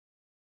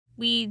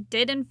We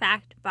did, in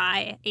fact,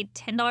 buy a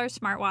 $10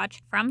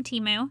 smartwatch from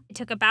Temu. It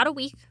took about a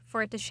week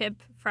for it to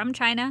ship from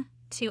China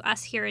to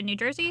us here in New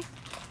Jersey.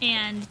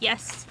 And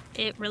yes,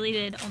 it really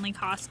did only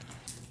cost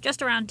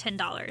just around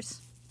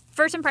 $10.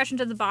 First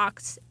impressions of the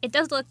box, it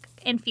does look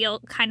and feel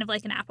kind of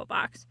like an Apple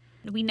box.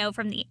 We know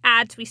from the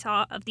ads we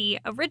saw of the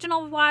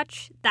original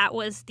watch, that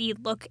was the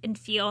look and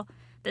feel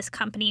this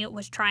company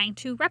was trying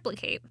to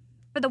replicate.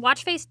 But the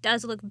watch face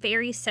does look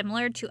very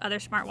similar to other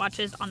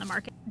smartwatches on the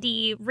market.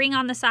 The ring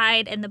on the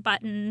side and the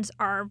buttons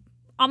are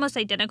almost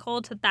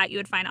identical to that you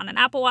would find on an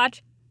Apple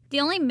Watch. The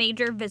only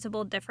major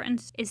visible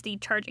difference is the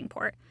charging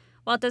port.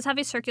 While it does have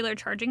a circular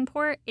charging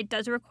port, it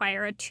does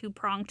require a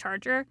 2-prong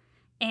charger,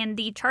 and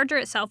the charger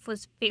itself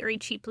was very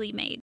cheaply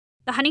made.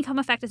 The honeycomb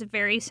effect is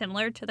very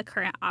similar to the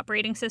current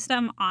operating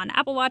system on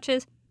Apple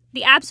Watches.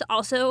 The apps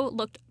also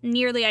looked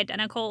nearly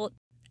identical.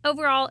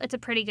 Overall, it's a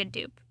pretty good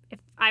dupe. If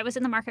I was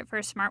in the market for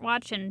a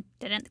smartwatch and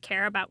didn't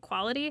care about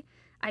quality,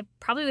 I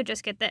probably would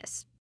just get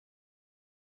this.